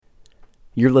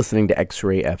You're listening to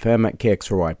X-Ray FM at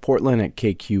KXRY Portland, at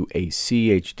KQAC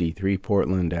HD3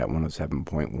 Portland at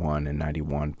 107.1 and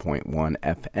 91.1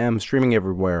 FM, streaming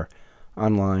everywhere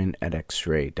online at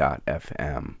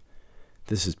xray.fm.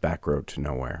 This is Back Road to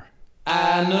Nowhere.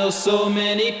 I know so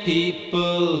many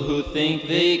people who think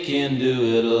they can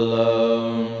do it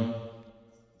alone.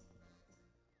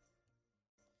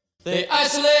 They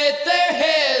isolate their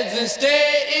heads and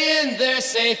stay in their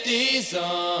safety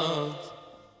zones.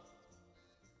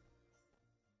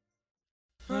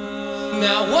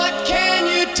 Now what can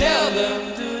you tell them?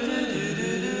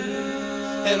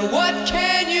 And what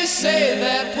can you say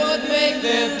that would make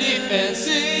them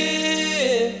defensive?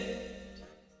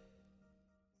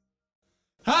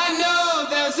 I know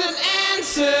there's an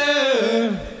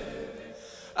answer.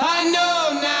 I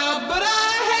know now, but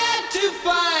I had to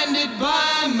find it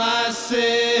by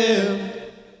myself.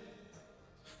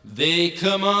 They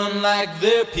come on like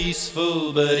they're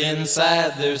peaceful, but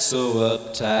inside they're so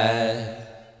uptight.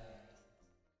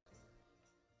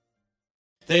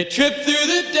 They trip through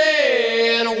the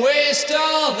day and waste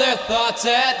all their thoughts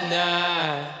at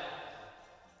night.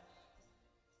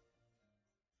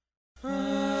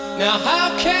 Now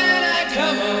how can I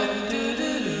come up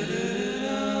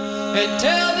and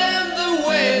tell them the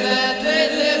way that they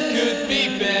live could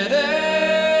be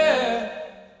better?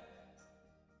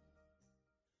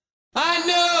 I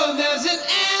know there's an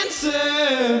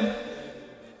answer.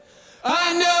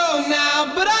 I know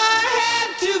now, but I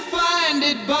had to find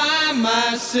it by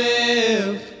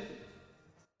myself.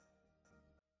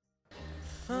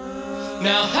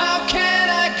 Now how can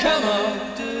I come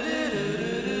up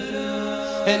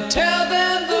and tell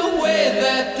them the way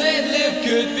that they live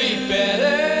could be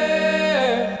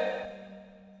better?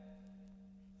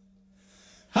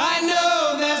 I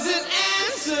know there's an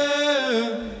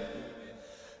answer.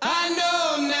 I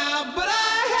know now, but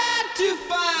I had to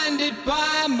find it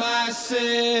by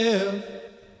myself.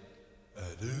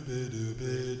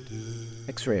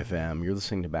 X-Ray FM, you're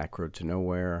listening to Back Road to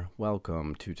Nowhere.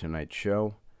 Welcome to tonight's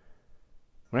show.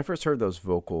 When I first heard those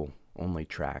vocal-only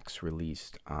tracks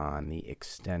released on the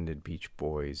extended Beach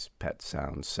Boys Pet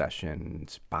Sounds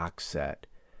Sessions box set,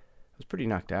 I was pretty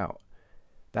knocked out.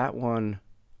 That one,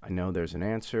 I know there's an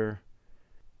answer.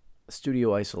 A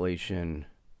studio isolation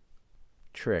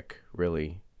trick,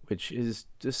 really, which is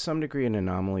to some degree an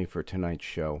anomaly for tonight's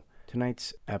show.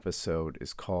 Tonight's episode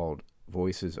is called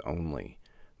Voices Only.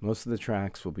 Most of the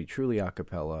tracks will be truly a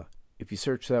cappella. If you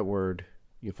search that word,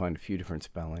 you'll find a few different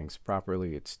spellings.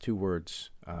 Properly, it's two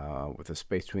words with a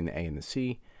space between the A and the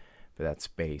C, but that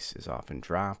space is often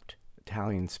dropped.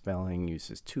 Italian spelling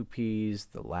uses two P's,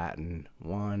 the Latin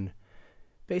one.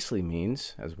 Basically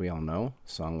means, as we all know,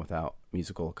 song without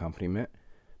musical accompaniment,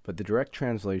 but the direct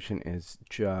translation is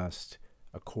just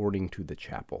according to the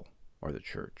chapel or the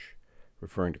church,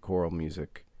 referring to choral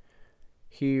music.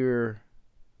 Here,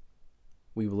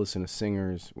 we will listen to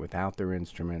singers without their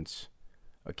instruments,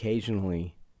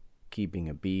 occasionally keeping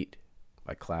a beat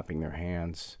by clapping their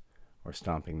hands or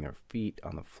stomping their feet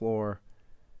on the floor.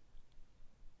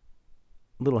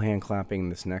 Little hand clapping in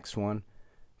this next one.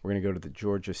 We're going to go to the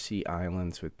Georgia Sea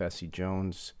Islands with Bessie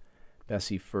Jones.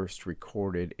 Bessie first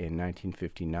recorded in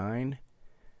 1959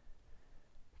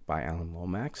 by Alan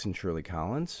Lomax and Shirley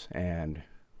Collins, and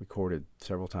recorded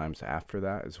several times after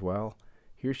that as well.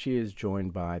 Here she is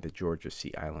joined by the Georgia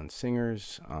Sea Island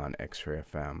Singers on X-Ray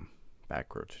FM,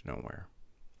 Back Road to Nowhere.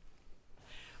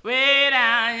 Way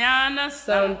down yonder,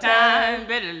 sometime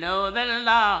below the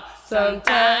law,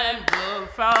 sometime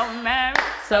Bullfrog married,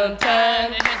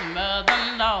 sometime it is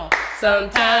mother-in-law,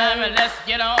 sometime let's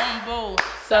get on board,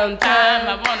 sometime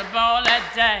I wanna ball that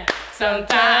jack,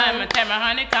 sometime I tell my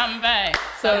honey come back,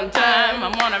 sometime I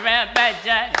wanna rap back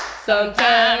jack,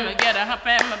 sometime I get a hump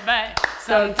in my back,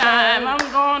 sometime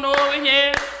I'm going over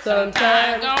here,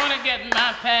 sometime gonna get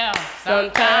my pal,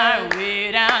 sometime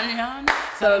way down yonder,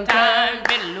 sometime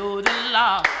below the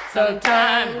law,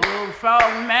 sometime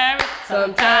Bullfrog married,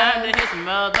 sometime to his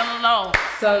mother-in-law,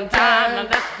 sometime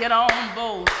let's get on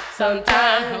board,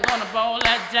 sometime I'm gonna ball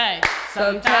that jack,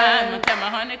 sometime I tell my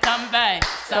honey come back,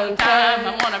 sometime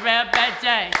I wanna rap that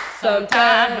jack,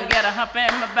 sometime I get a hump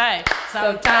in my back,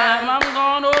 sometime I'm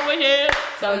going over here,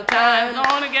 sometime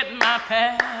gonna get my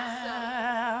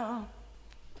pal.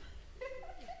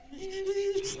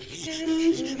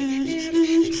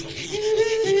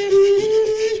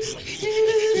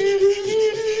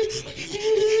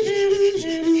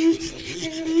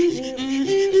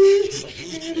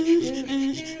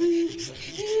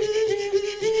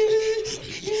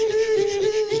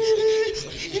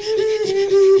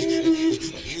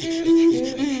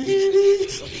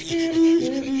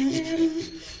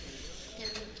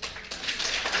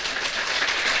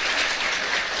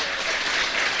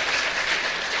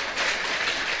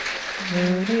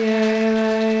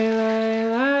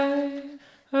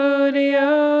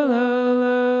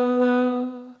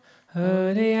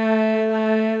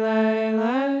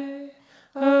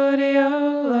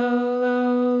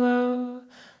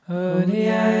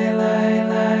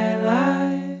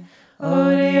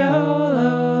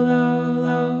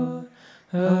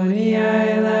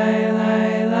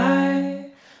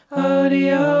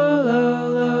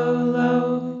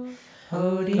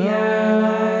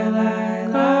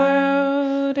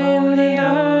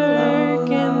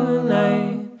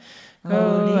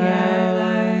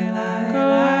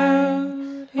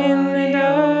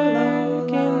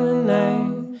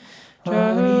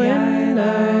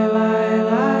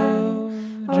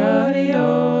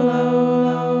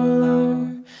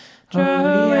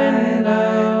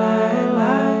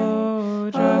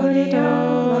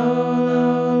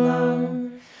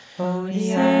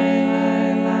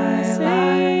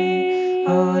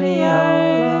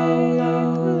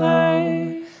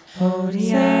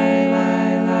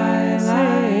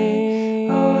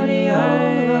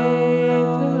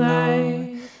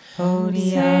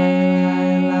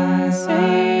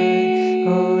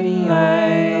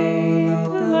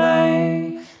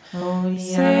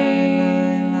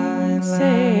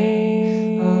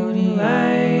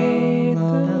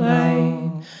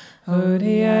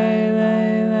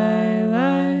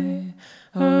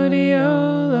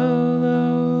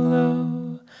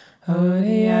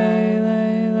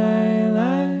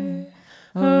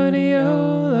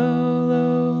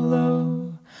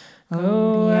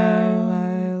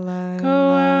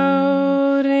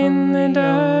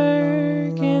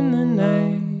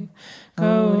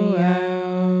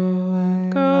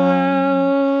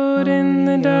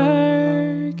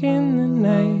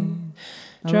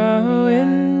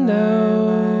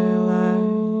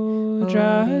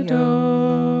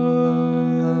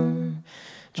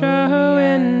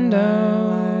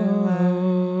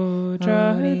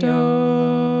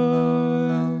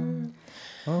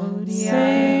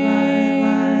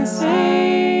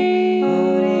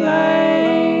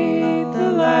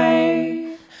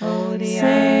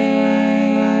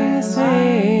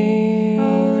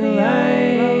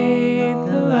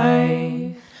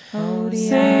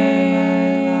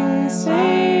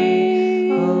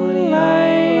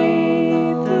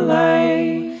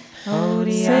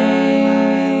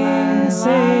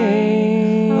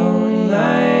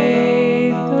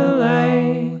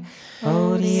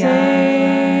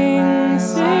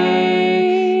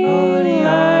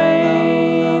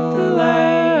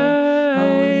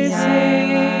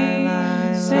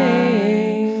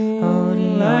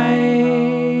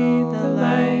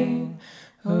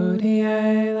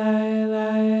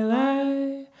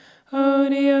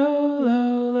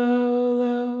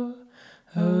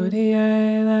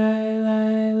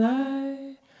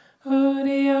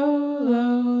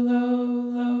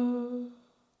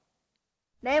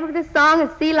 Name of this song is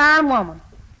Sea Lion Woman.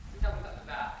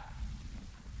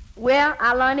 Well,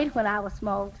 I learned it when I was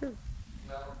small, too.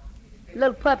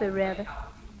 Little puppy, rather.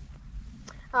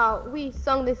 We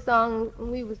sung this song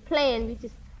when we was playing. We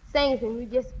just sang it, and we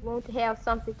just wanted to have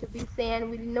something to be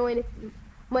saying. We didn't know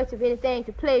much of anything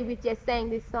to play. We just sang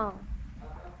this song.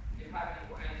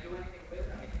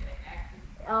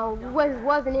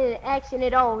 Wasn't any action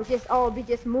at all. It was just all be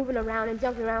just moving around and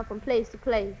jumping around from place to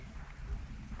place.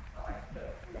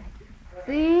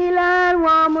 Sea Lion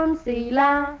Woman, Sea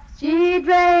Lion, she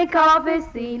drank coffee,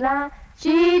 Sea Lion,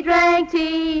 she drank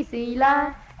tea, Sea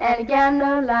Lion, and again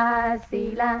the light,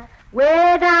 Sea Lion,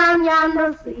 way down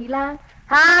yonder, Sea Lion,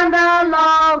 behind the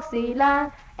log, Sea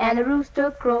Lion, and the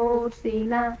rooster crowed, Sea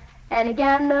Lion, and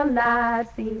again the light,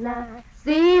 Sea Lion.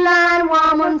 Sea Lion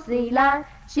Woman, Sea Lion,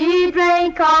 she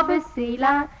drank coffee, Sea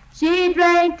Lion, she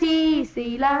drank tea,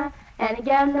 Sea Lion, and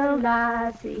again the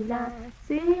light, Sea Lion.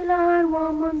 Sea Lion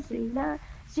Woman, Sea Lion,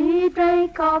 she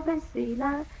drank coffee, Sea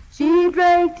Lion, she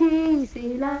drank tea,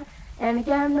 Sea Lion, and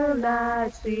again the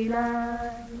light, Sea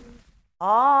Lion.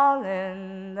 All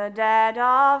in the dead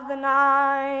of the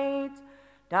night,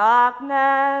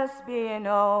 darkness being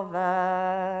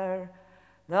over,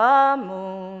 the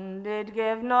moon did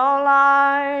give no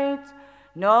light,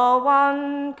 no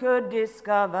one could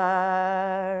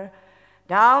discover.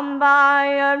 Down by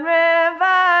a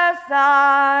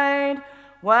riverside,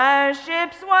 where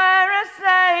ships were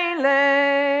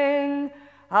a-sailing,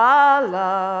 a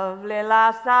lovely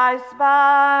lass I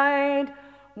spied,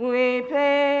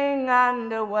 weeping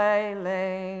and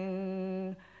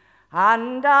a-wailing.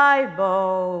 And I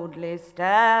boldly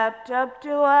stepped up to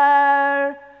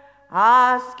her,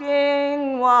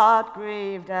 asking what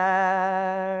grieved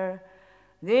her.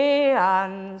 The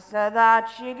answer that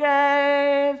she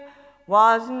gave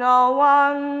 'twas no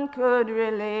one could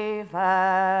relieve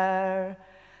her.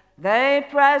 They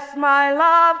pressed my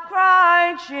love,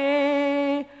 cried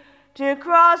she, to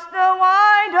cross the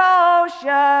wide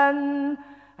ocean,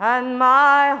 and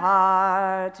my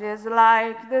heart is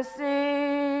like the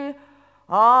sea,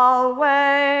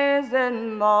 always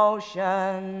in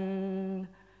motion.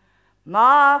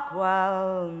 Mark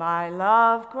well, my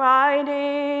love, cried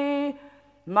he,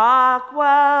 mark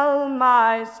well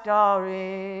my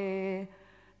story.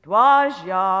 'Twas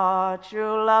your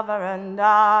true lover and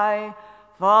I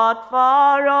fought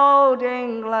for old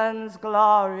England's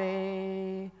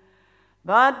glory.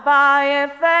 But by a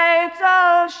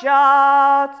fatal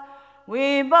shot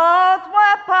we both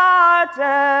were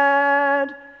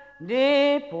parted.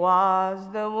 Deep was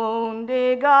the wound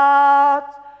he got,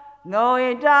 though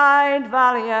he died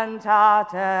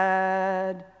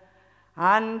valiant-hearted.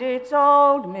 And he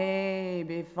told me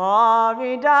before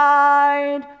he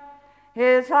died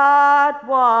his heart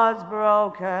was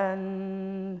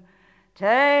broken.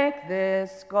 Take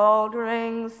this gold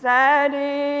ring, said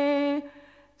he,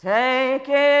 take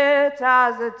it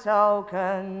as a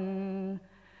token.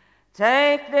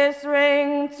 Take this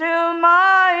ring to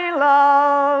my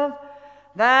love,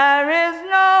 there is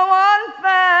no one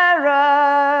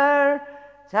fairer.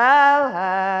 Tell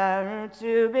her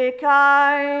to be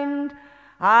kind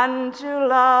and to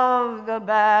love the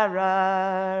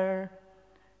bearer.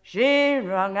 She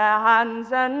wrung her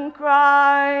hands and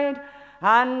cried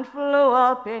and flew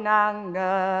up in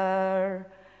anger.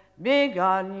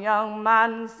 Begone, young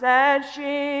man, said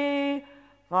she,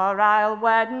 for I'll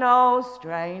wed no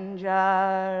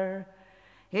stranger.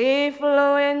 He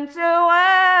flew into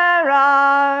her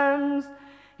arms,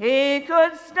 he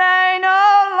could stay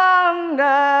no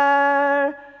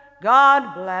longer.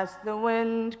 God bless the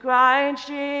wind, cried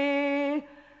she,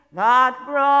 that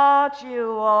brought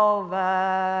you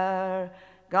over.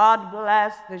 God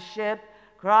bless the ship,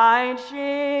 cried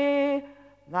she,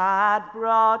 that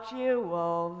brought you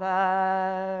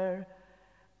over.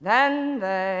 Then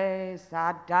they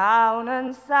sat down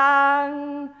and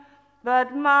sang,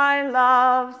 but my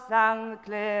love sang the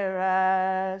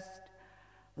clearest,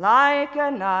 like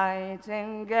a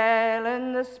nightingale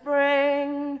in the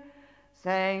spring,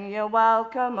 saying, you're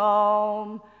welcome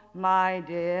home, my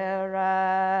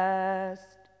dearest.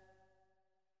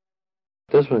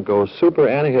 This one goes, super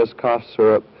anahis cough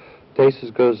syrup tastes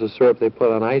as good as the syrup they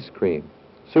put on ice cream.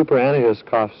 Super anahis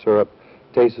cough syrup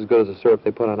tastes as good as the syrup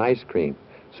they put on ice cream.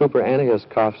 Super anahis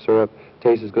cough syrup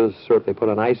tastes as good as the syrup they put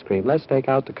on ice cream. Let's take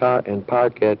out the car and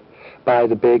park it by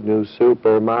the big new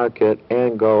supermarket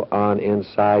and go on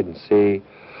inside and see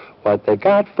what they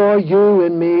got for you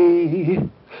and me.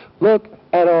 Look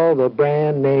at all the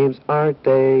brand names, aren't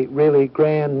they really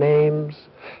grand names?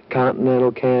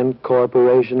 Continental Can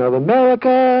Corporation of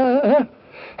America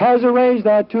has arranged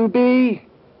that to be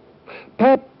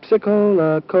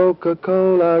Pepsi-Cola,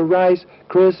 Coca-Cola, Rice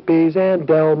Krispies, and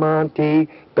Del Monte.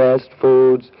 Best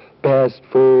foods, best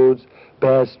foods,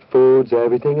 best foods.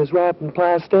 Everything is wrapped in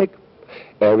plastic.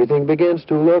 Everything begins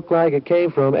to look like it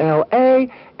came from L.A.,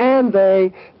 and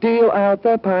they deal out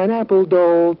the pineapple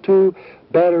dole to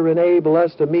better enable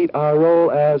us to meet our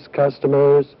role as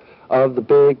customers of the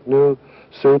big new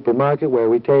supermarket where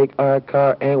we take our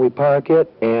car and we park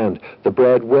it, and the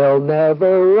bread will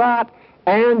never rot,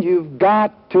 and you've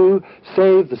got to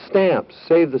save the stamps.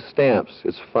 Save the stamps.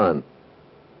 It's fun.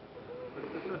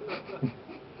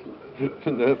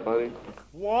 Isn't that funny?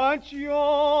 What's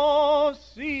your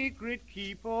secret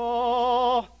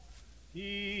keeper?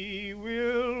 He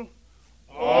will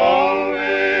always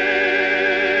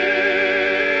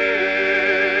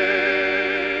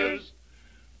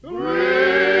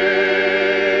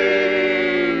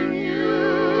bring you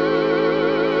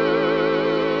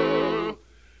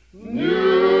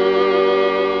news.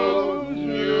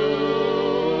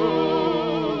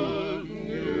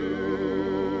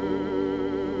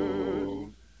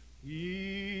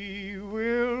 He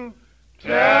will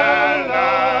tell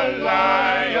a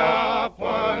lie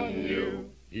upon you.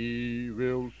 He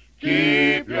will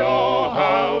keep your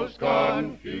house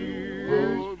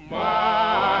confused.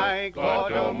 My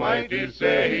God Almighty,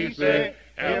 say,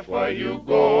 where you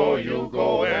go,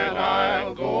 and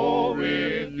I'll go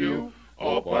with you.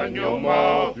 Open your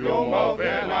mouth,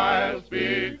 and I'll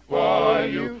speak for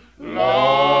you, Lord.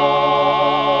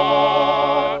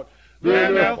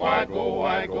 Then if I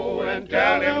go and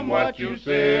tell him what you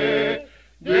say.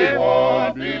 They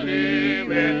won't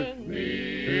believe in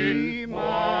me.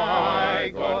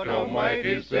 My God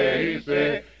Almighty, say,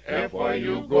 where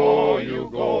you go,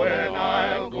 and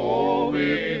I'll go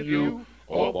with you.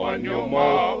 Open your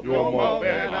mouth,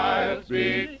 and I'll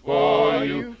speak for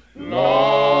you, Lord.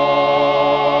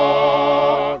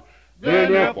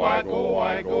 Then if I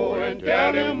go and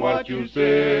tell them what you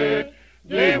said.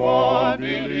 They won't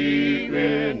believe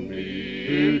in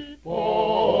me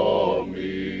for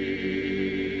me.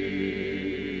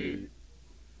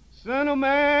 Send a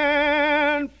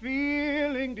man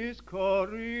feeling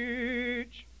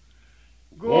discouraged,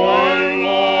 going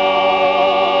along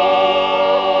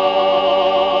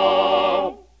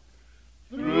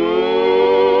through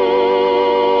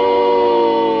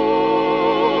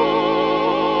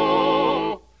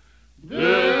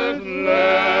this land,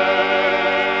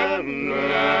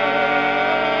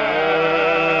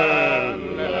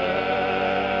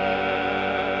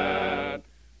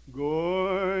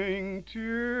 going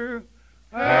to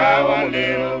have a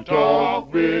little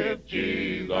talk with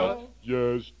Jesus,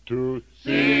 just to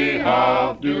see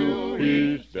how do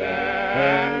he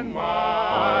stand.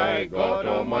 My God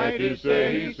Almighty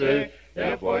say, he say,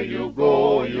 if you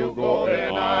go,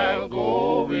 then I'll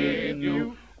go with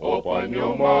you. Open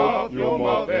your mouth,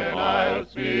 and I'll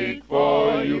speak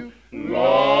for you, Lord.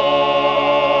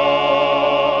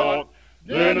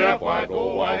 Then if I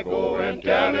go and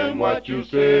tell them what you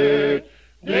said.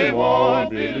 They won't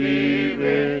believe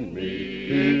in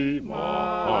me.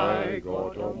 My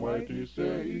God Almighty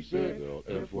say, he said,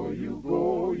 if you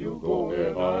go,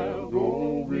 and I'll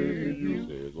go with you.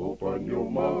 Says, open your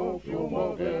mouth,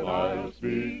 and I'll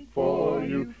speak for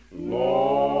you,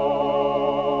 Lord.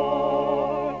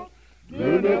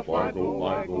 Then if I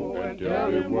go and tell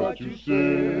them what you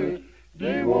said,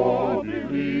 they won't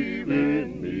believe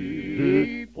in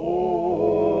me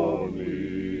for me.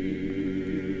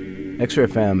 X-Ray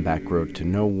FM, Back Road to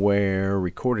Nowhere,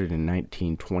 recorded in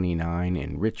 1929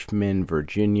 in Richmond,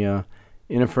 Virginia,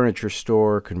 in a furniture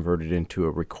store, converted into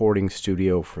a recording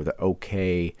studio for the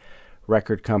OK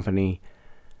Record Company.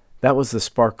 That was the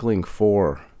Sparkling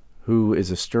Four, who is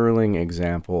a sterling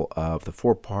example of the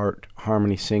four-part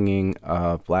harmony singing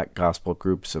of black gospel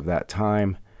groups of that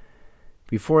time.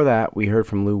 Before that, we heard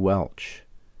from Lew Welch,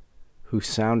 who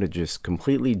sounded just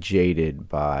completely jaded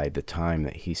by the time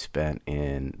that he spent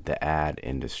in the ad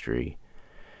industry,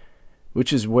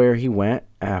 which is where he went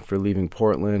after leaving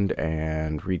Portland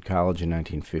and Reed College in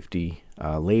 1950.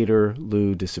 Later,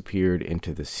 Lew disappeared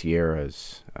into the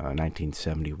Sierras,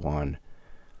 1971,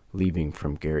 leaving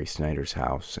from Gary Snyder's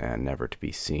house and never to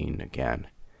be seen again.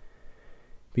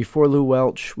 Before Lew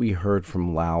Welch, we heard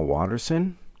from Lal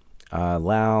Watterson.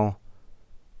 Lal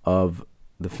of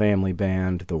the family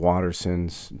band, the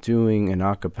Wattersons, doing an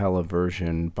a cappella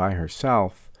version by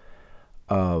herself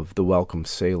of The Welcome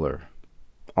Sailor.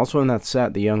 Also in that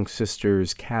set, the young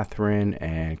sisters Catherine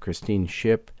and Christine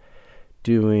Shipp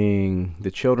doing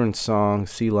the children's song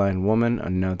Sea Lion Woman,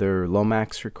 another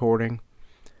Lomax recording.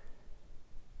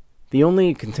 The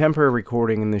only contemporary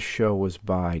recording in this show was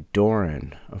by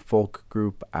Doran, a folk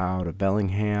group out of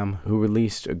Bellingham, who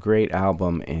released a great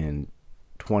album in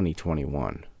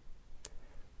 2021.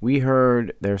 We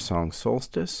heard their song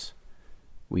Solstice.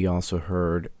 We also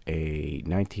heard a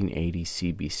 1980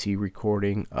 CBC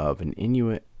recording of an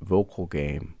Inuit vocal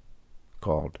game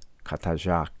called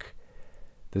Katajak.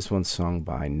 This one's sung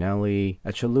by Nelly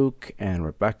Echaluk and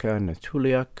Rebecca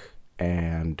Natuliak,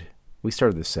 and we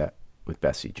started the set with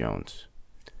Bessie Jones.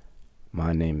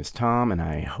 My name is Tom, and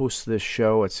I host this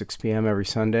show at 6 p.m. every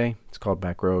Sunday. It's called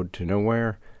Back Road to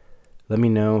Nowhere. Let me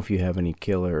know if you have any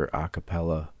killer a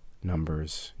cappella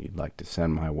numbers you'd like to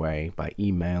send my way by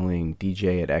emailing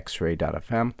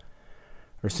dj@xray.fm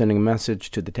or sending a message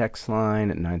to the text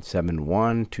line at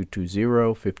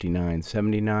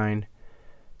 971-220-5979.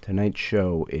 Tonight's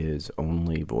show is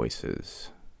Only Voices.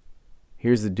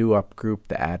 Here's the doo-wop group,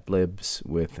 the Ad-Libs,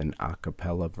 with an a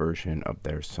cappella version of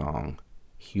their song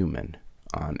Human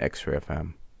on X-Ray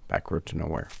FM, Back Road to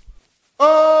Nowhere.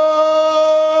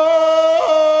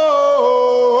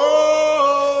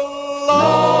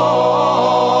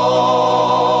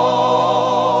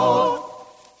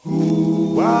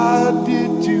 Why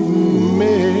did you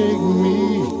make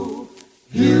me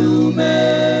human?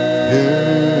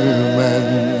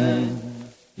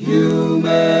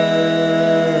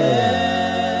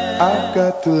 I've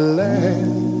got to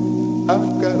laugh,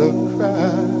 I've got to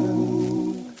cry,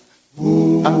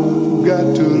 I've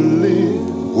got to live,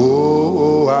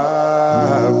 oh,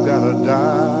 I've got to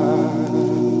die.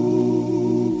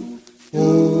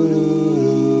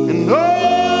 And Lord,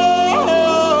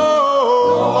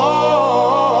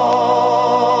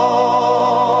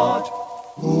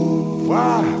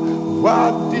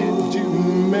 why did you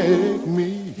make me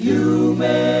human?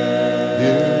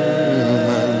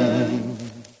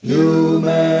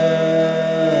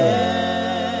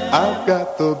 I've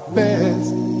got the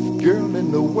best girl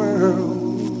in the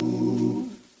world.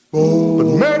 But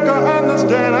make her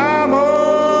understand I'm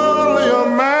only a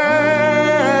man,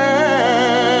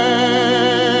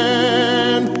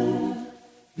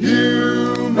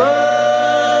 human.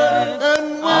 And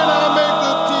when I make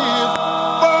the tears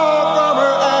fall from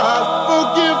her eyes,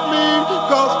 forgive me,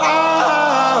 'cause I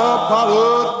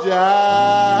apologize.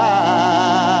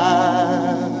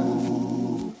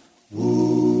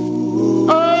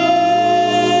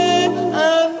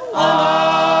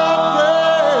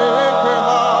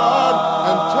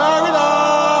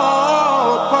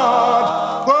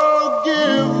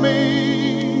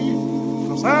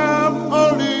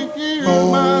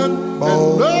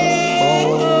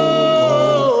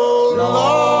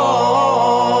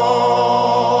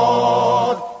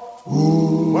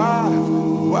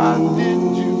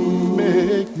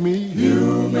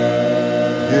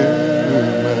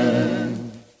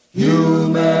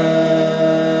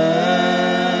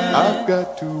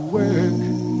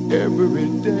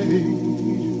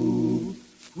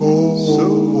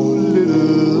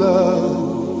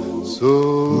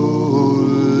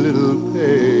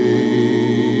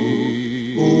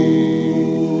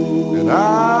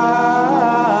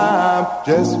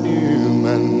 Just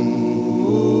human.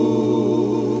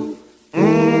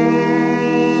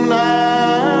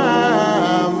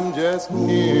 I'm just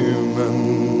human.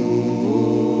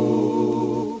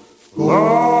 Lord,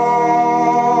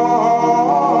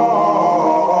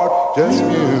 just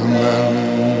human.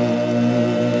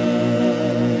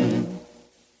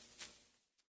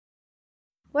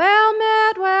 Well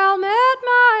met,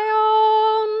 my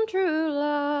own true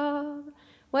love.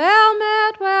 Well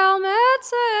met,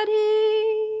 said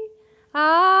he.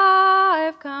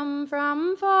 I've come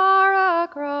from far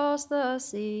across the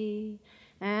sea,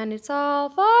 and it's all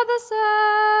for the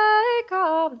sake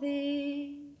of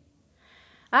thee.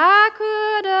 I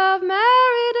could have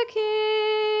married a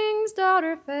king's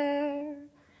daughter fair,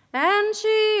 and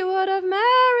she would have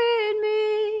married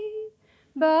me,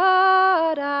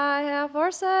 but I have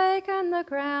forsaken the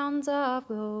crowns of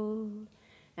gold,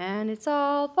 and it's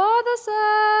all for the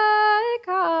sake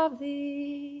of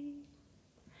thee.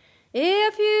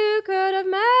 If you could have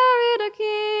married a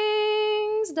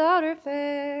king's daughter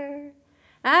fair,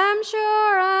 I'm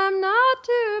sure I'm not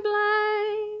to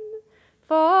blame,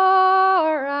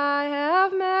 for I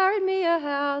have married me a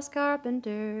house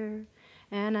carpenter,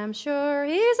 and I'm sure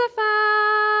he's a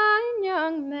fine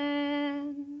young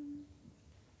man.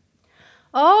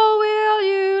 Oh, will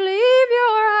you leave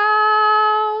your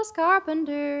house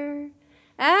carpenter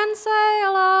and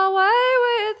sail away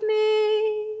with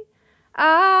me?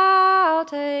 I'll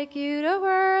take you to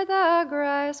where the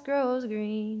grass grows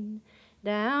green,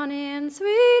 down in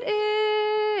sweet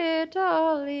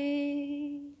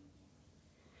Italy.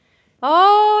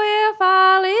 Oh, if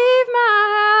I leave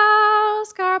my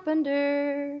house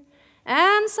carpenter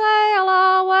and sail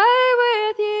away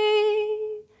with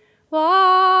ye,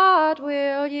 what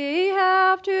will ye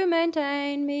have to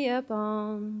maintain me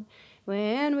upon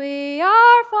when we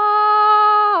are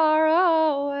far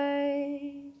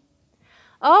away?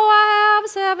 Oh, I have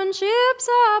 7 ships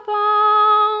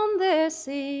upon this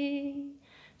sea,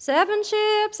 7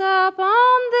 ships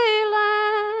upon the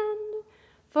land,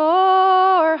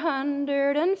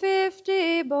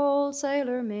 450 bold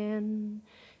sailor men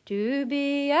to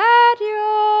be at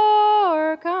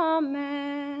your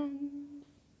command.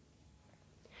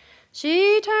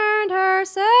 She turned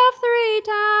herself 3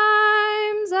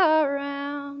 times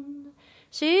around,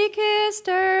 she kissed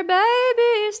her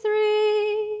babies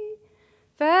 3.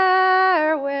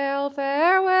 Farewell,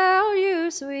 farewell, you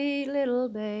sweet little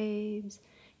babes,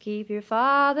 keep your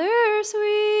father's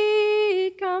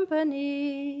sweet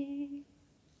company.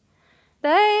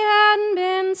 They hadn't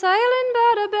been sailing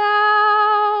but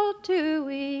about 2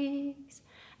 weeks,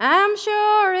 I'm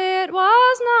sure it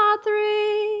was not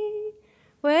 3,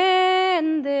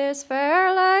 when this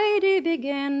fair lady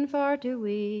began for to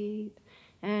weep,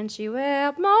 and she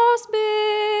wept most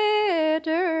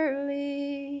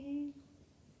bitterly.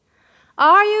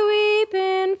 Are you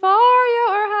weeping for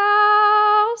your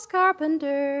house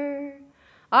carpenter?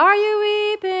 Are you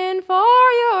weeping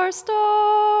for your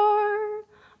store?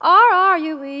 Or are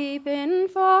you weeping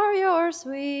for your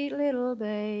sweet little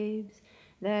babes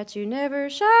that you never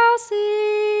shall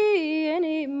see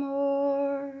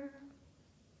anymore?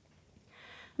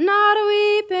 Not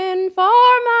weeping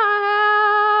for my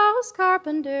house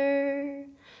carpenter,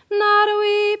 not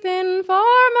weeping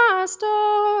for my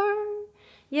store.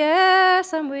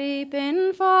 Yes, I'm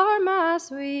weeping for my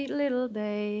sweet little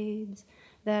babes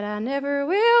that I never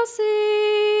will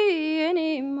see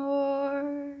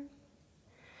anymore.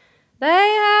 They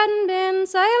hadn't been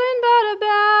sailing but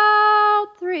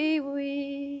about 3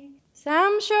 weeks,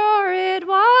 I'm sure it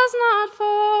was not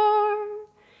for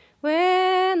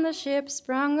when the ship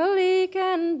sprung a leak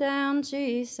and down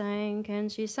she sank,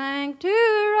 and she sank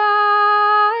to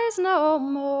rise no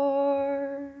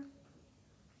more.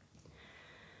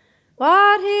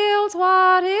 What hills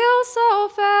so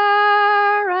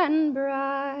fair and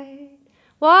bright?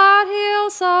 What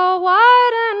hills so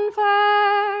wide and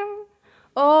fair?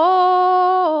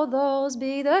 Oh, those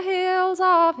be the hills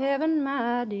of heaven,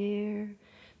 my dear,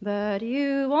 but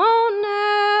you won't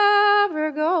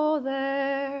never go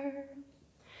there.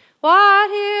 What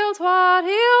hills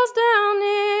down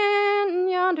in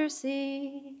yonder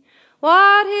sea?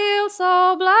 What hills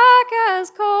so black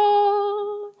as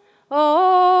coal?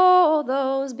 Oh,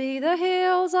 those be the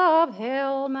hills of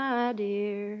hell, my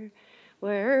dear,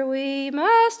 where we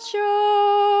must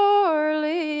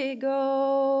surely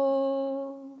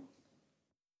go.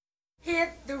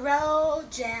 Hit the road,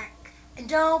 Jack, and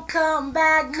don't come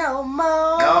back no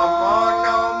more. No more,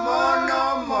 no more,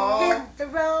 no more. Hit the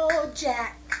road,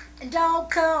 Jack, and don't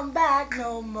come back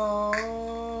no more.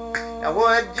 Now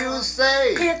what'd you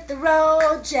say? Hit the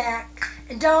road, Jack,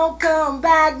 and don't come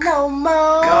back no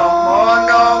more. No more,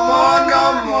 no more,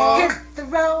 no more. Hit the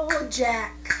road,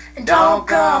 Jack, and don't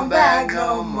come back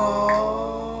no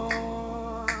more.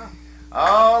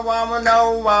 Oh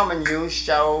woman, you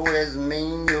sure is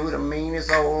mean. You the meanest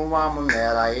old woman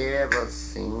that I ever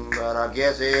seen. But I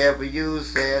guess if you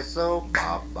said so,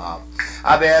 bop, bop,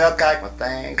 I better pack my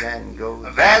things and go.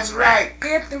 That's right.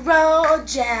 Hit the road,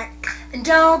 Jack, and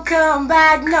don't come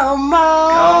back no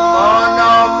more. No more,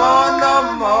 no more,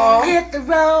 no more. Hit the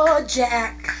road,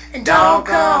 Jack, and don't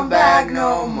come back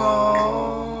no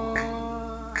more.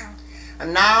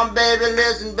 And now, baby,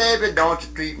 listen, baby, don't you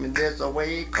treat me this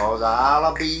way, 'cause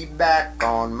I'll be back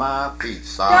on my feet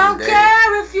someday. Don't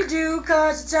care if you do,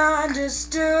 'cause it's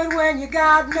understood when you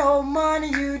got no money,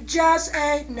 you just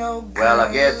ain't no good. Well,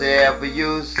 I guess if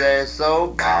you say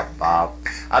so, bop, bop,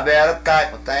 I better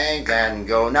pack my things and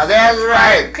go. Now, that's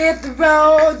right. Hit the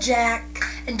road, Jack,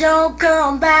 and don't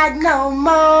come back no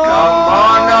more. No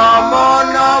more, no more,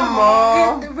 no more.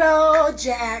 Hit the road,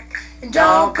 Jack, and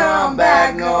don't come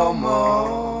back no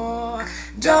more.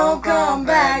 Don't come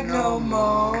back no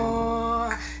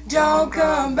more. Don't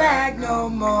come back no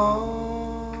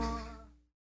more.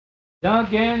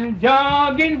 Duncan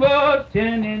Joggin was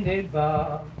turning the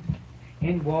bar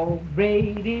and walked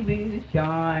Brady with a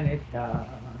shiny star.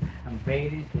 And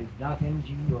Brady said, Duncan,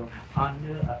 you are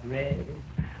under arrest.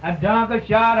 And Duncan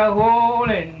shot a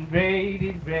hole in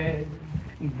Brady's breast.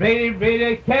 And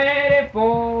Brady carried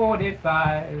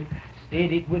 45.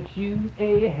 Said it would shoot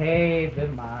a half a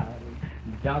mile.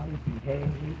 Duncan had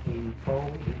a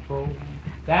 44.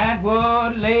 That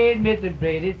would laid Mr.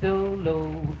 Brady so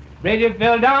low. Brady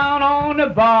fell down on the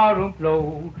barroom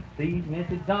floor. Please,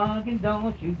 Mr. Duncan,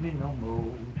 don't shoot me no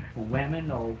more. Women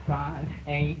all crying,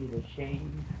 ain't it a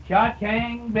shame? Shot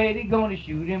King Brady gonna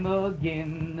shoot him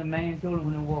again. The man told him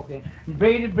when he walked in,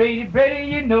 Brady, Brady, Brady,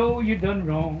 you know you done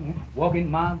wrong. Walking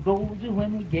my goals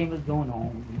when the game was going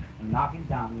on. Knocking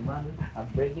down the windows,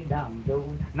 breaking down the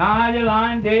doors. Now you're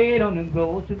lying dead on the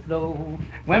grocery floor.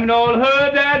 Women all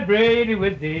heard that Brady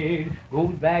was dead.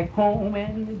 Goes back home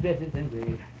and the dresses in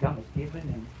red. Come skipping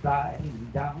and sliding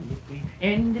down the street.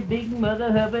 In the big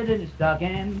Mother Hubbard in the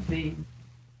stocking feet.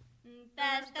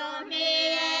 Tasto mi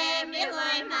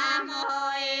hoy mamo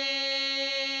hoy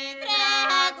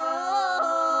drago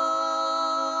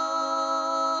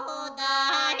da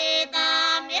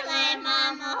mi hoy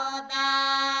mamo da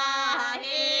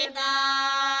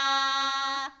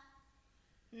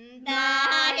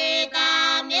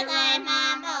mi hoy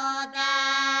mamo da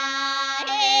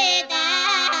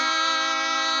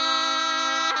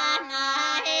na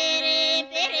hiri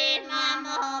piri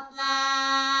mamo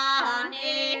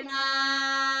planina.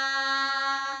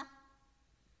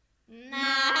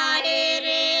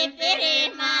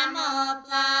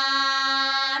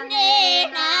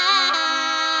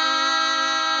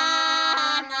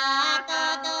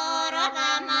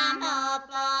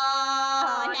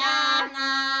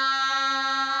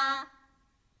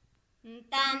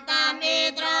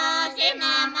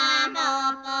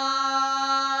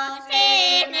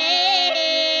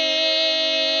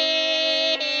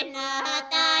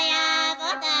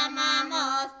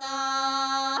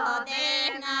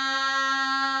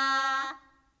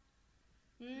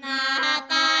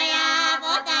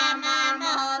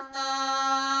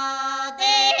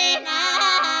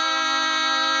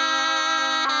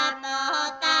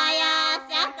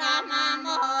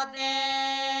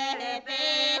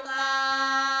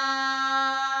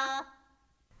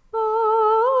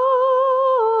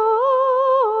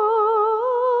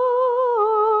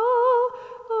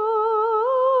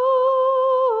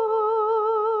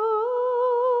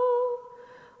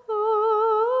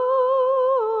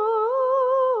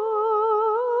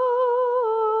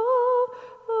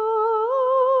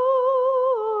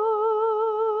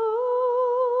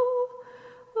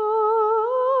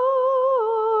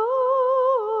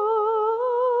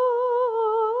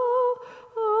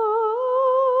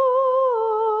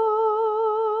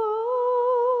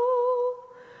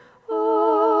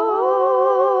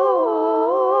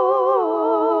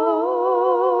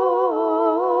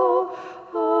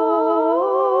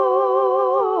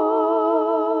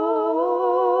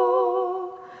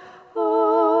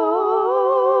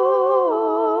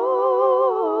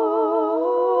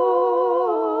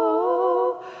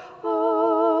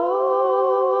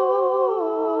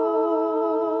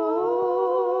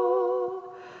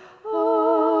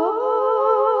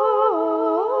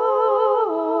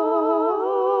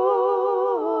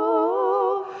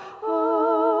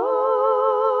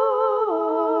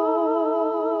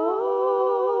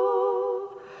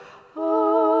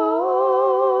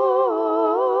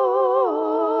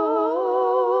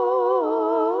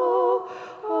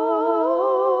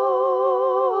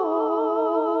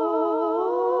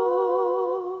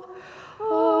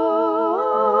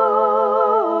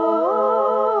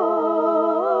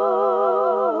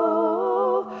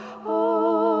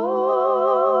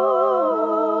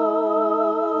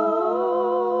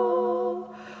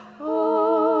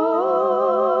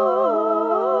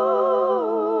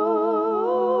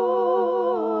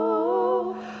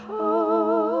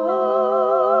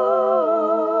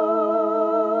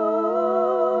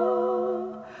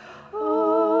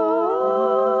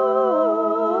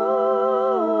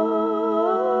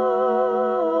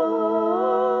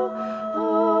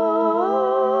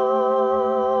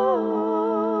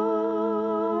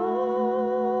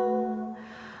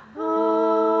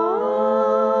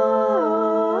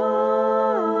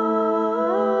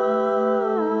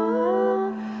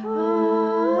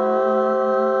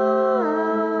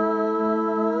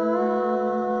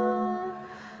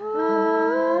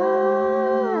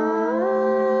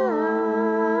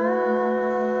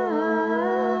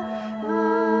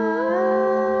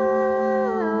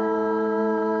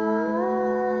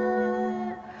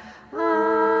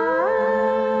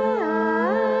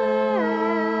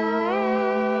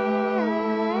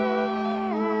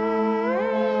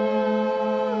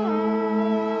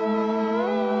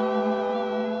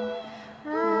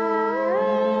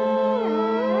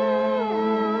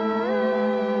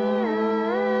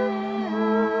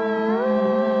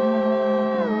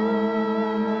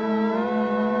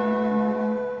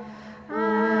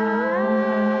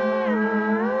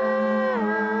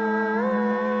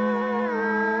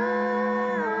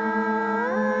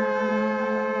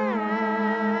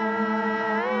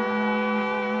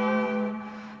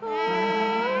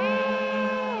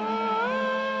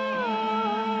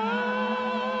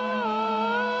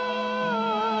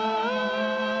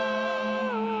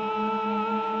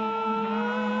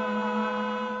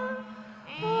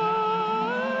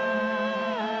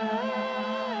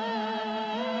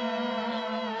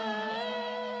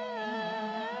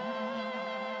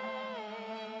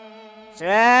 I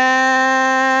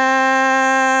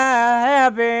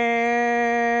have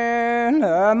been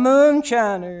a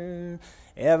moonshiner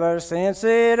ever since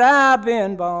that I've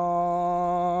been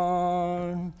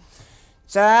born.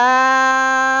 I've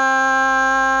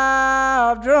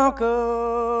drunk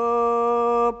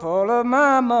up all of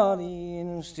my money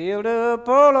and stealed up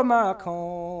all of my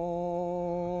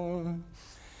corn.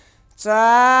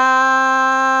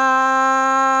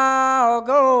 I'll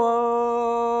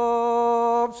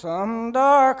go up some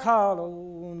dark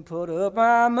hollow and put up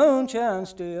my moonshine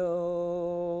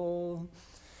still.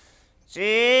 See,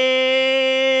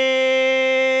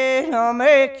 I'll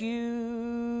make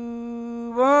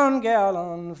you 1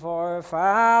 gallon for a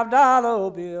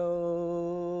 $5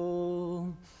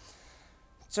 bill.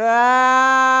 So I'll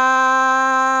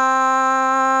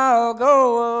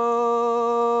go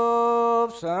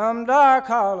up some dark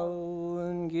hollow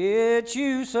and get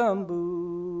you some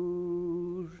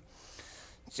booze.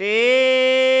 See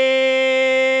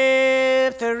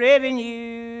if the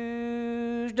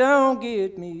revenues don't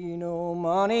get me no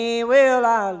money, will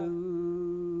I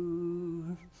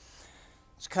lose?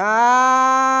 Come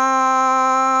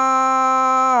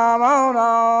on,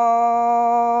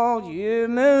 all you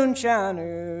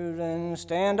moonshiners, and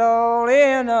stand all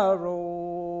in a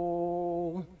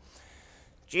row.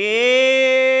 You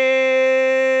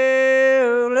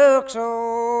look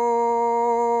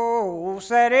so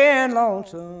sad and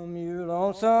lonesome, you're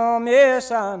lonesome,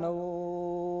 yes I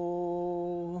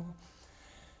know.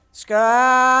 God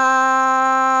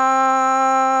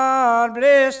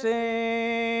bless them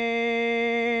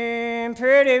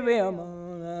pretty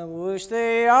women, I wish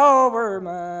they all were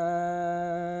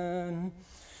mine.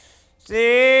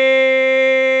 Their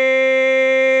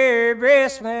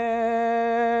breath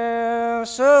smells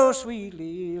so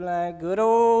sweetly like good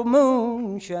old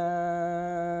moonshine.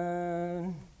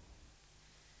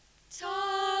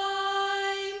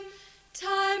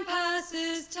 Time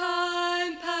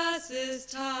passes,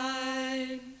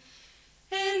 time.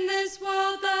 In this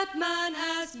world that man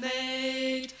has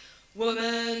made,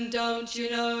 woman, don't you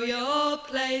know your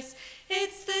place?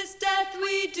 It's this death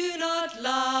we do not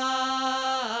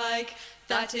like,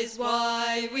 that is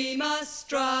why we must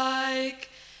strike.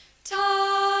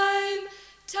 Time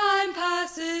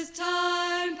passes,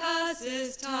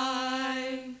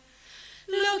 time.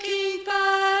 Looking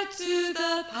back to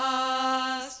the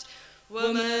past,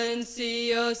 woman,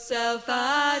 see yourself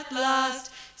at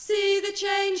last. See the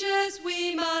changes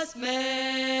we must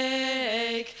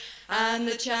make, and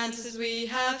the chances we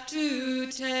have to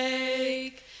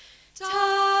take.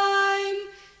 Time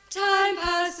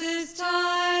passes,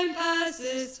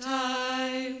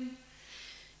 time.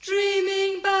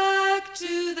 Dreaming back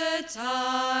to the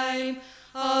time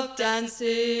of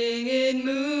dancing in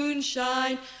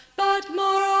moonshine, but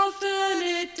more often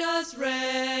it does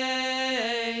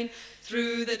rain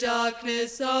through the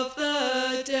darkness of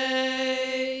the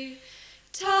day.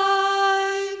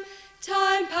 Time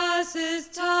passes,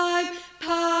 time.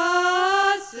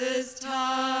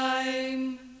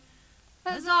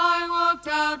 As I walked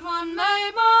out one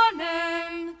May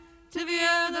morning to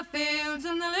view the fields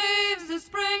and the leaves a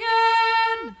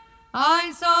springing,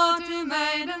 I saw 2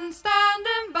 maidens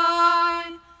standing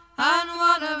by, and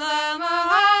one of them her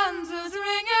hands was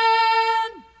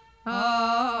wringing.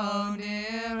 Oh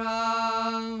dear,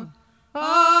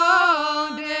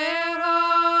 oh dear,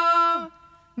 oh,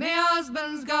 me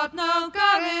husband's got no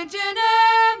courage in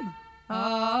him.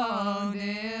 Oh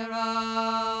dear,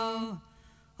 oh.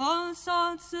 All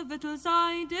sorts of victuals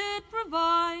I did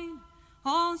provide,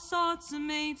 all sorts of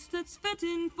meats that's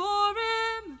fitting for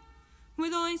him,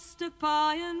 with oyster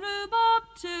pie and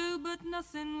rhubarb too, but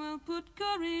nothing will put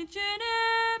courage in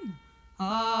him.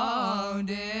 Oh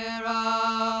dear,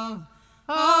 oh,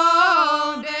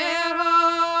 oh dear,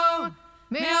 oh,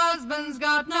 me husband's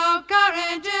got no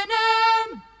courage in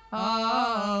him.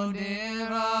 Oh dear,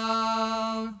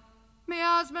 oh. Me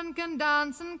husband can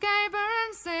dance and caper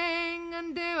and sing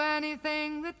and do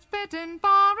anything that's fitting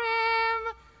for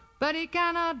him, but he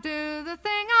cannot do the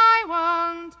thing I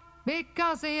want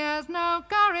because he has no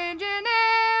courage in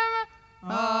him.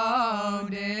 Oh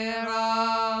dear,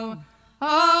 oh,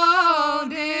 oh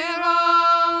dear,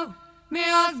 oh, me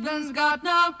husband's got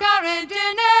no courage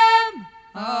in him.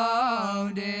 Oh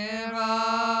dear,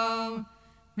 oh.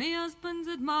 Me husband's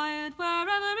admired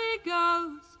wherever he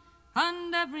goes,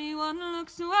 and everyone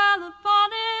looks well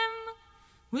upon him,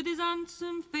 with his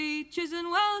handsome features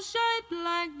and well-shaped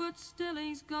leg, but still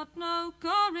he's got no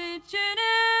courage in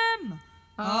him.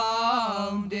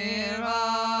 Oh dear,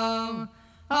 oh,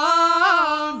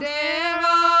 oh dear,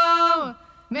 oh,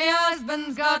 me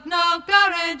husband's got no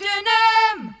courage in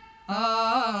him.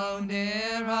 Oh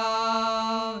dear, oh.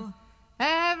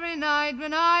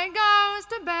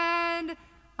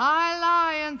 I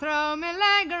lie and throw me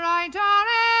leg right on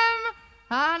him,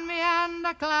 and me hand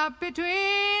a clap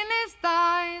between his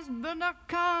thighs, but I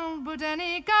can't put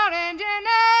any courage in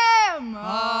him.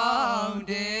 Oh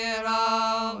dear,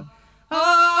 oh,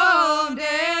 oh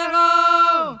dear,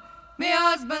 oh, me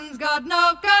husband's got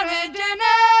no courage in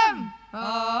him.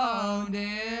 Oh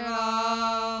dear,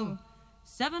 oh.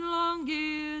 7 long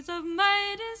years I've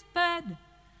made his bed,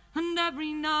 and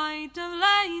every night I've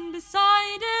lain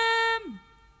beside him.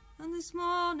 And this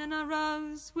morning I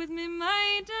rose with me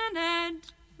maidenhead,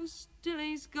 for still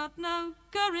he's got no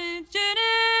courage in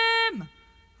him.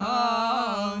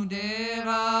 Oh dear,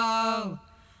 oh,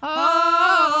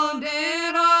 oh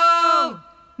dear, oh,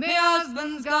 me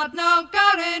husband's got no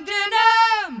courage in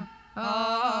him.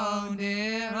 Oh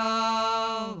dear,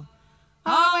 oh,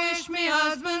 I wish me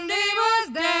husband he was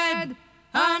dead,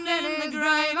 and in the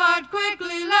grave I'd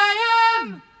quickly lay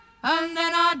him, and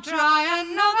then I'd try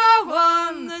another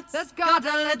one that's got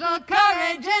a little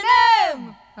courage in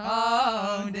him.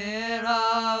 Oh dear,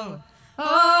 oh,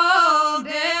 oh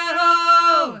dear,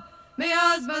 oh, me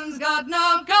husband's got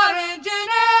no courage in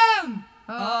him.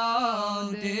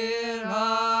 Oh dear,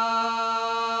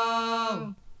 oh.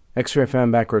 X-Ray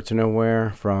FM, Back Road to Nowhere,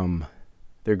 from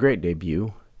their great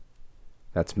debut.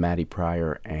 That's Maddie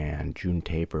Pryor and June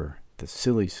Tabor, the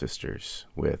Silly Sisters,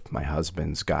 with My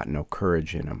Husband's Got No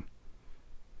Courage in Him.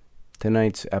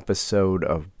 Tonight's episode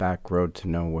of Back Road to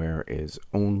Nowhere is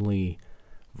Only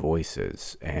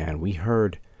Voices, and we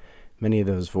heard many of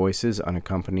those voices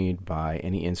unaccompanied by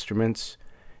any instruments,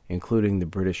 including the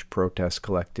British protest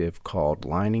collective called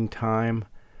Lining Time,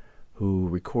 who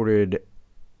recorded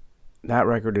that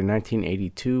record in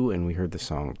 1982, and we heard the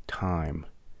song Time.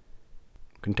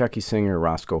 Kentucky singer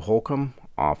Roscoe Holcomb,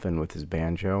 often with his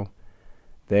banjo.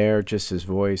 There, just his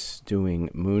voice, doing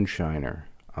Moonshiner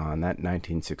on that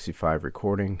 1965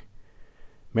 recording.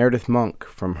 Meredith Monk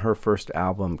from her first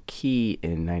album Key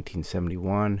in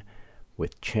 1971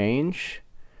 with Change.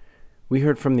 We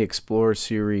heard from the Explorer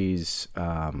series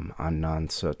on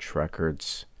Non-Such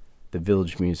Records, The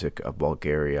Village Music of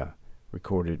Bulgaria,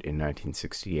 recorded in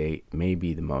 1968,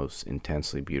 maybe the most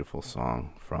intensely beautiful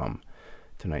song from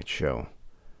tonight's show.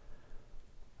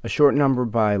 A short number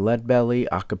by Leadbelly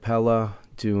a cappella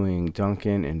doing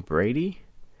Duncan and Brady.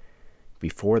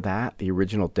 Before that, the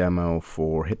original demo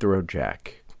for Hit the Road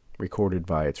Jack, recorded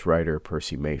by its writer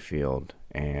Percy Mayfield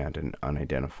and an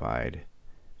unidentified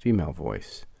female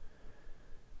voice.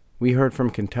 We heard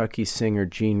from Kentucky singer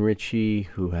Gene Ritchie,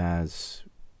 who has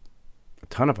a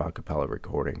ton of a cappella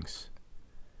recordings.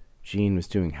 Gene was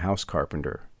doing House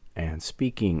Carpenter. And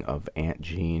speaking of Aunt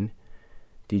Jean,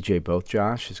 DJ Both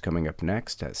Josh is coming up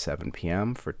next at 7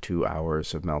 p.m. for 2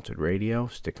 hours of Melted Radio.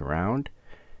 Stick around.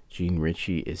 Gene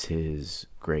Ritchie is his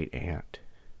great aunt.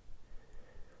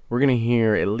 We're going to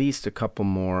hear at least a couple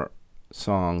more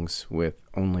songs with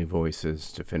only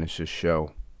voices to finish this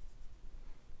show.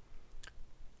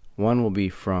 One will be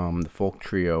from the folk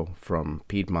trio from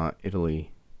Piedmont,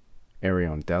 Italy,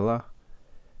 Ariondella.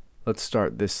 Let's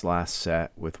start this last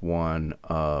set with one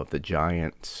of the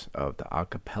giants of the a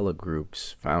cappella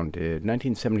groups, founded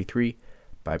 1973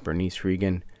 by Bernice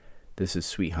Regan. This is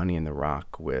Sweet Honey in the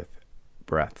Rock with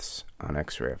Breaths on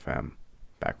X-Ray FM.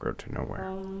 Back Road to Nowhere.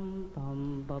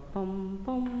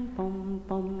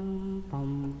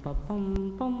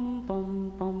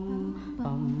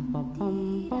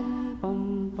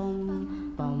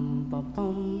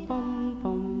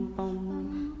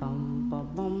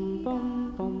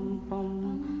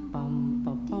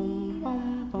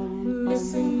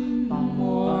 Listen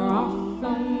more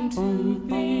often to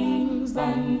things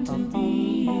than to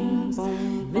beings.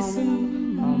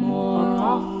 Listen more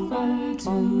often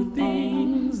to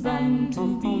things than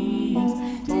to beings.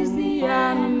 'Tis the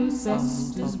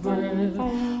ancestors' breath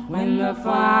when the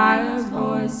fire's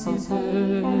voice is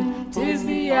heard. 'Tis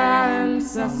the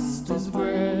ancestors'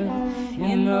 breath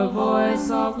in the voice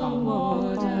of the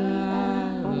waters.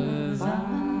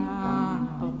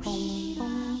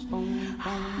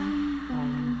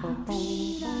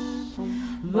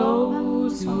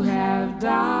 Those who have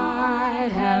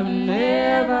died have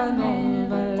never,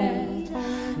 never left.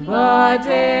 The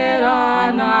dead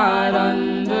are not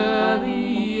under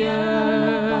the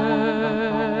earth.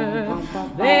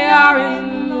 They are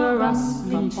in the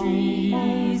rustling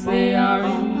trees. They are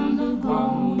in the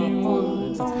groaning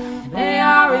woods. They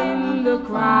are in the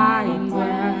crying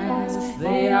grass.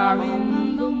 They are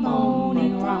in the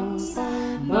moaning rocks.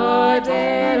 The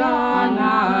dead are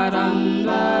not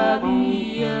under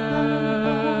the earth.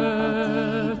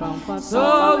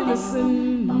 So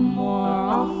listen more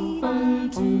often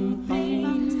to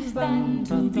things than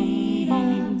to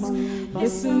beings.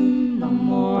 Listen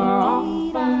more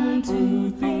often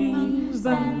to things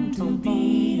than to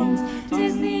beings.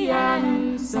 'Tis the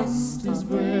ancestors'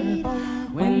 breath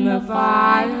when the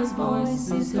fire's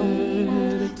voice is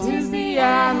heard. 'Tis the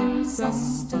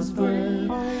ancestors' breath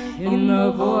in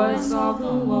the voice of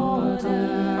the waters.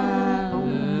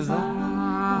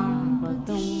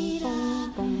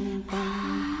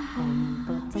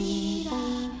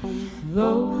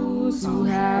 Those who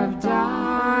have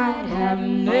died have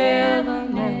never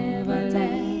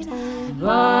left.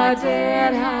 The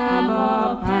dead have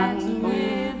a pact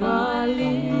with the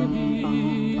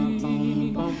living.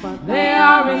 They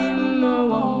are in the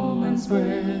woman's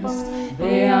breast.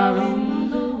 They are in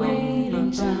the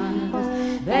wailing child.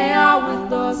 They are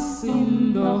with us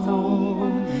in the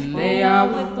home. They are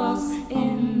with us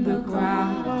in the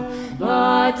crowd.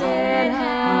 The dead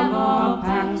have a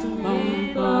pact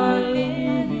with the living.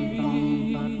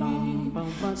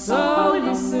 So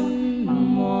listen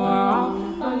more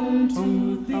often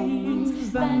to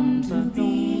things than to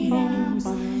thieves.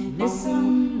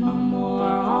 Listen more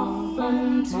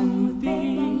often to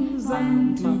things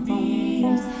than to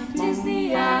thieves. 'Tis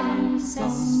the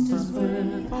ancestors'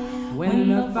 birth when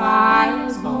the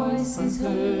fire's voice is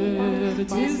heard.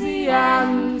 'Tis the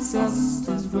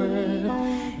ancestors' breath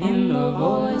in the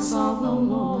voice of the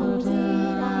waters.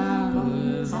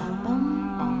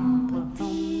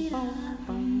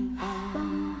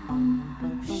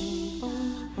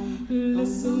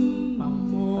 Listen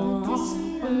more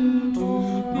often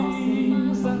to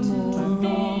things than to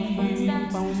thieves.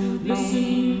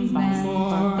 Listen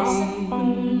more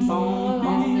often to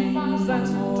things than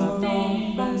to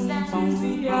thieves.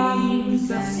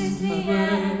 'Tis the ancestors'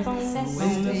 breath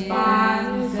when the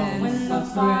fire's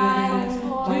breath.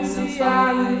 'Tis the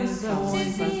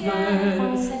ancestors'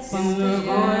 breath in the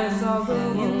voice of the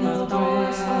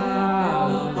waters.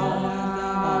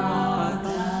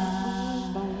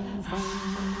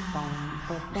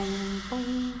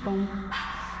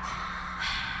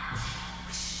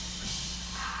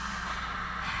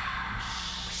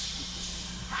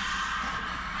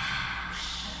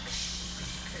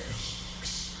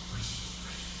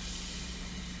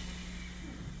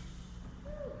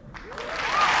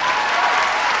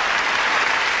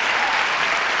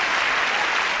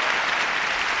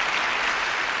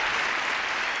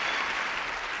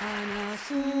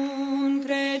 Sunt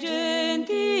tre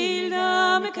gentil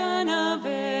dame che ne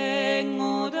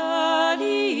vengo da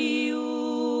Liu,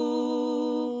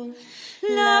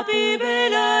 la più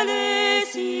bella le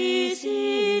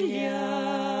Sicilia,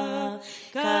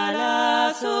 che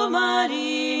la so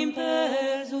marin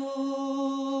perso.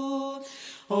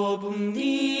 O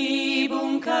bundi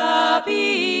bun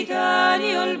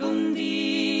capitani, o il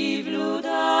bundi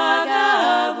vluda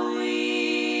gavui,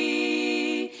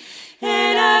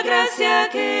 e la grazia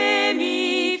che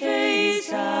mi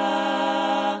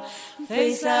feisa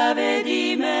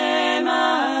vedi me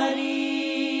Mari.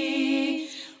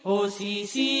 O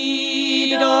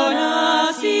sì, donna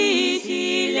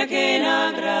Sicilia, che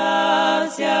la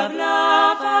grazia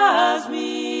la fasmi,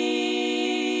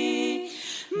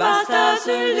 basta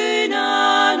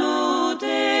sull'una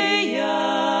nuteia,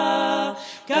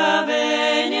 che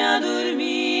veni a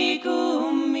dormire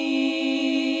con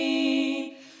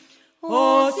me.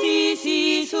 O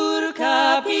sì, sur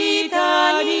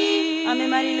capitani, a me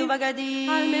Marilu Vagadi,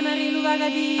 al me Marilu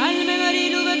Vagadi, al me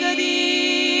Marilu Vagadi.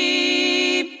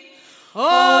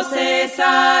 O se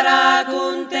sarà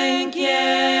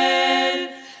contenchiel,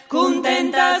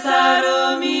 contenta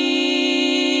sarò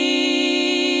mi.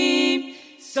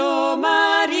 So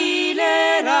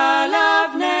Marilera la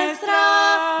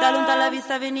vnestra, da lontana la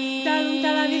vista venir, da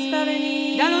lontana la vista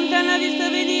venir, da lontana la vista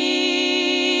venir.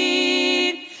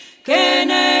 Che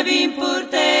ne vi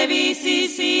importevi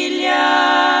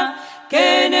Sicilia,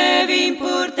 che ne vi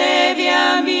importevi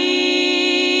a me.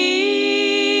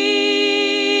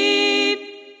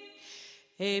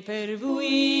 E per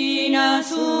voi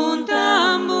nasun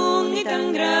tan bun ni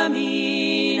tan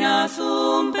gramina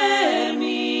sun per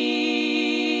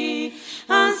me,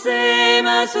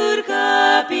 ansema sur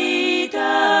capitani,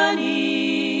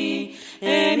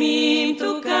 e mi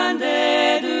toccan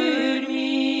de dormi.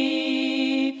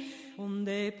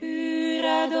 Onde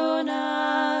pura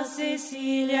donna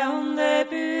Sicilia, onde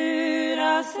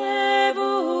pura se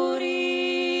vuri,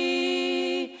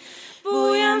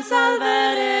 vuiam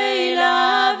salvare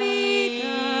la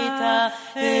vita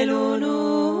e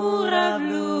l'onore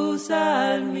blu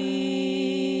salmi.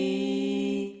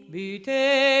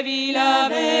 Butevi la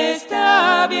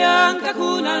vesta bianca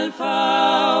con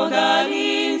alfauda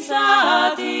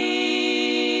l'insatin,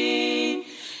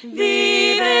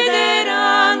 vi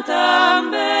vederan tan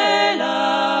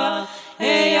bella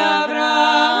e avrà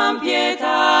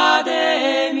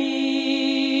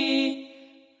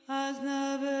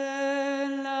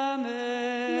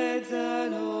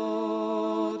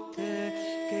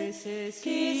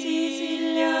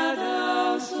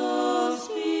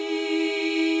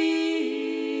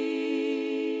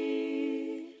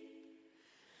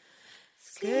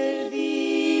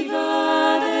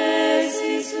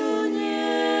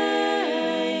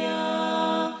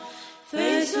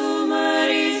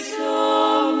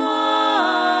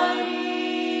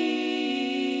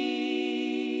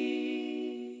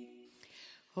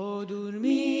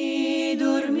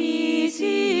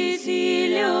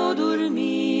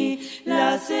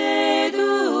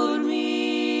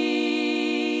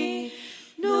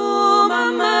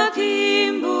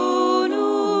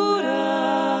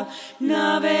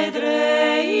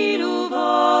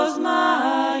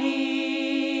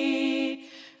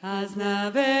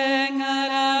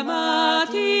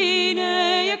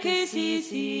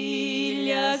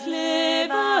Sicilia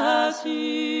sleva su,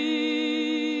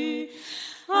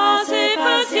 se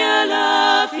passia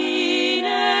la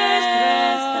finestra,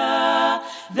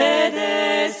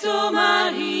 vede suo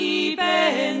mari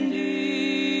pendù.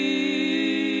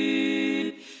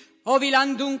 O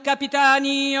vilandum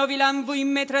capitani, o vilam vui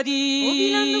me tradi. O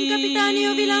vilandum capitani,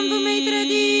 o vilam vui me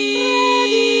tradi.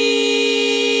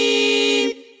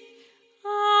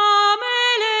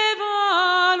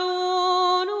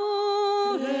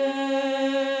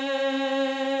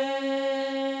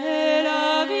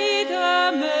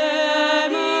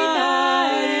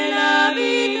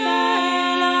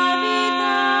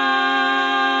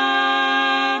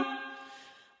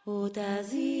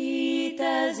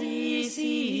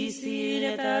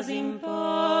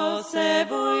 Imposse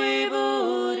voi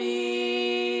vori,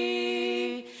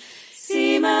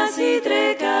 si ma si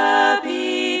tre capitani,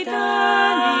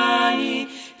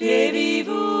 pievi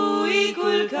vui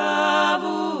col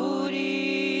cavuri.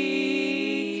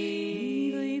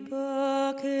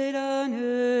 Voi che la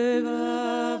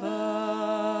neva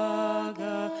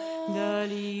vaga, da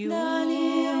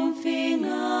Lion fino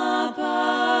a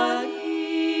Paris.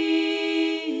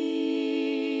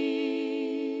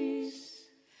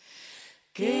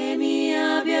 Che mi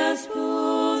abbia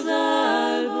sposa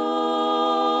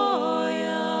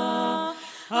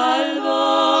al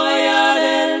boia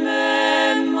del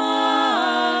me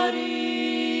mari.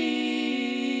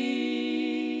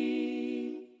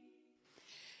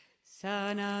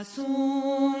 Sana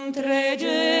sun tre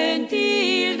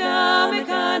gentil dame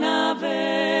cana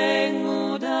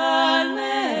vengo dal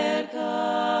mercato.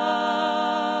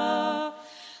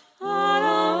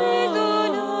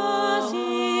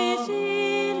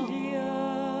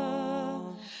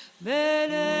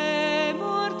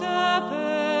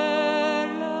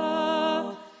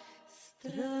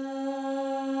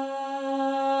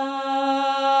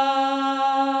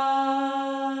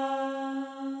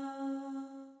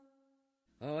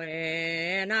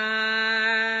 When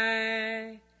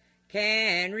I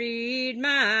can read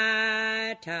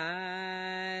my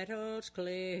titles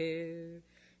clear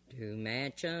to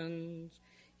mansions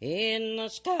in the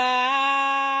sky,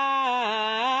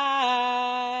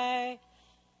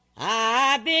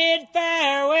 I bid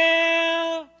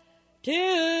farewell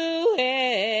to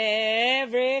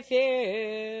every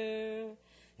fear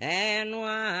and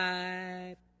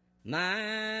wipe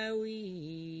my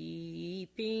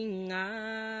weeping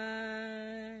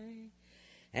eye,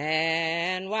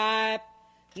 and wipe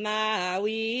my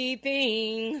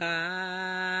weeping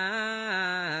eye,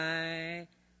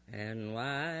 and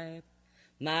wipe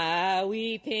my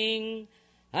weeping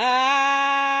eye.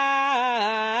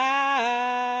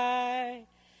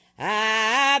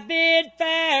 I bid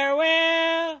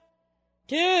farewell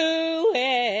to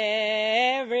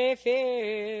every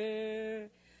fear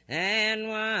and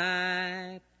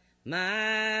wipe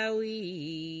my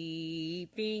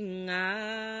weeping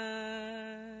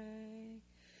eye.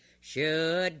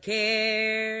 Should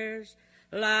cares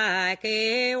like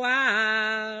a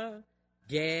wild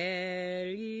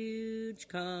deluge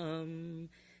come,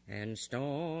 and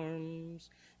storms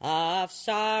of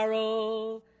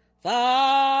sorrow fall,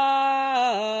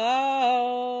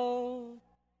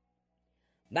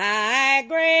 by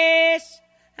grace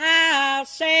I'll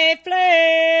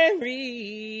safely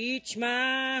reach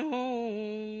my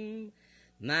home,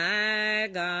 my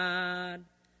God,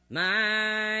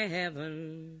 my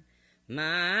heaven,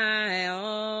 my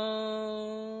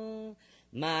all,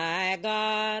 my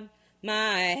God,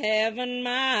 my heaven,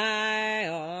 my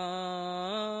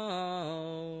all,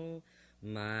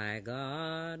 my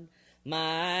God,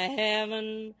 my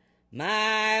heaven,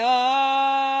 my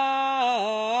all.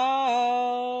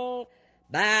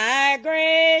 By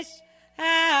grace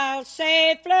I'll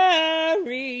safely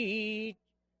reach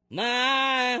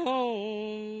my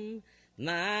home,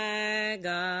 my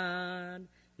God,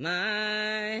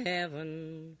 my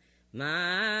heaven,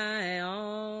 my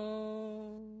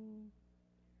all.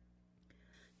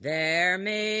 There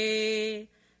may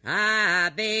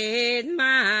I bathe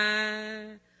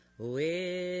my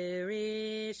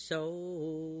weary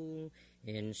soul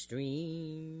in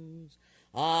streams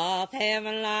of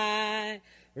heavenly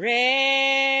rest,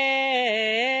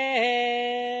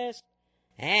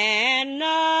 and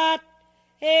not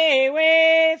a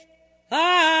wave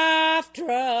of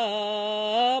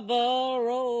trouble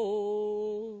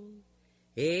roll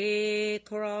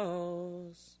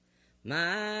across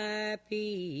my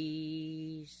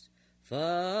peaceful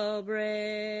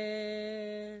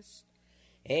breast,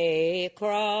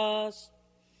 across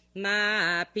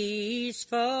my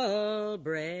peaceful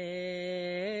breast,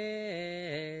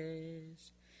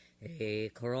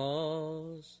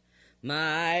 across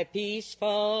my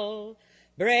peaceful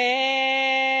breast,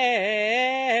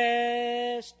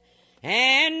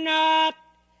 and not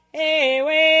a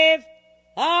wave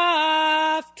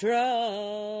of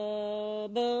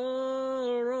trouble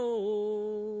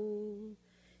roll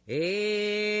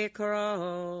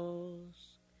across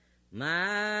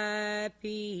my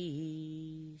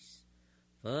peaceful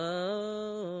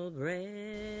breast.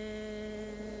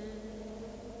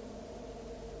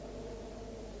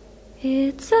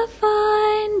 It's a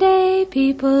fine day,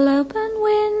 people open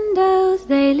windows,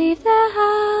 they leave their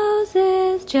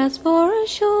houses just for a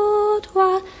short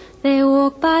while. They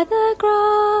walk by the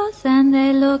grass and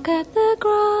they look at the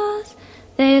grass,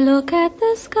 they look at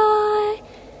the sky.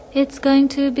 It's going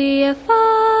to be a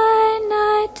fine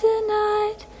night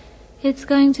tonight, it's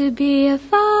going to be a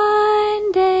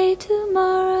fine day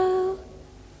tomorrow.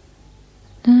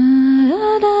 Da,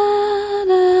 da, da,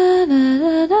 da, da,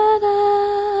 da, da.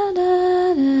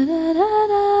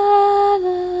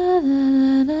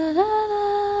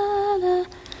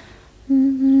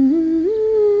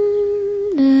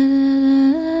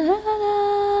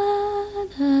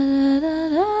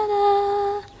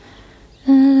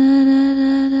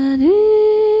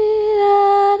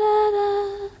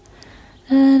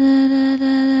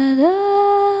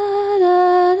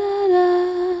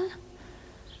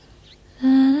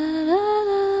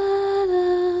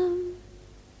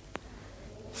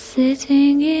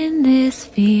 Sitting in this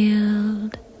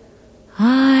field,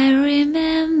 I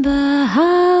remember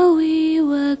how we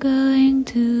were going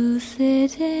to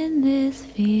sit in this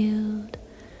field,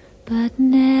 but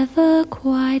never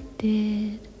quite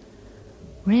did.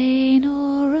 Rain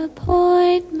or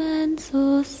appointments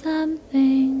or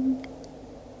something.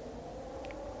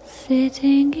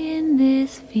 Sitting in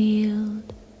this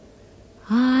field,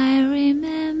 I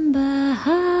remember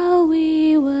how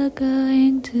we were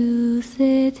going to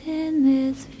sit in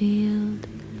this field,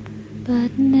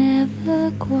 but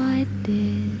never quite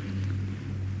did.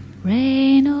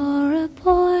 Rain or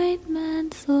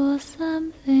appointments or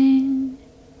something.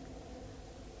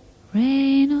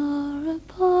 Rain or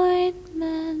appointments.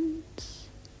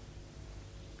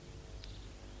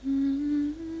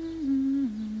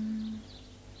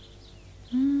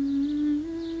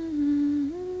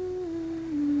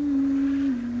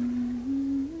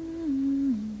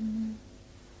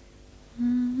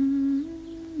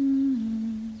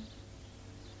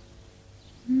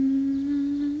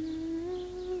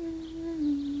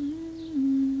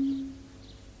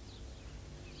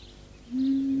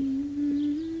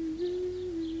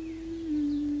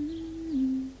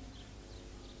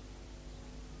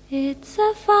 It's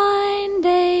a fine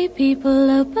day, people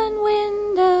open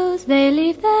windows, they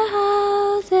leave their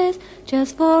houses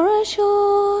just for a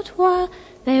short while.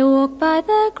 They walk by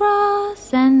the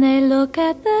grass and they look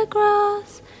at the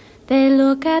grass, they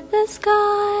look at the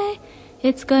sky.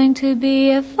 It's going to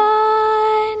be a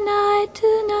fine night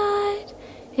tonight,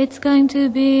 it's going to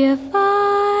be a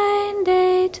fine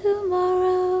day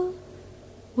tomorrow.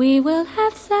 We will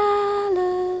have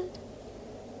salad.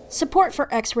 Support for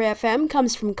X-Ray FM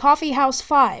comes from Coffee House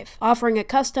 5, offering a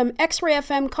custom X-Ray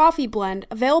FM coffee blend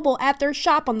available at their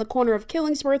shop on the corner of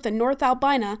Killingsworth and North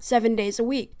Albina 7 days a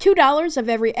week. $2 of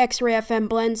every X-Ray FM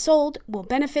blend sold will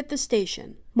benefit the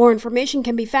station. More information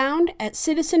can be found at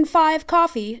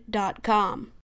citizen5coffee.com.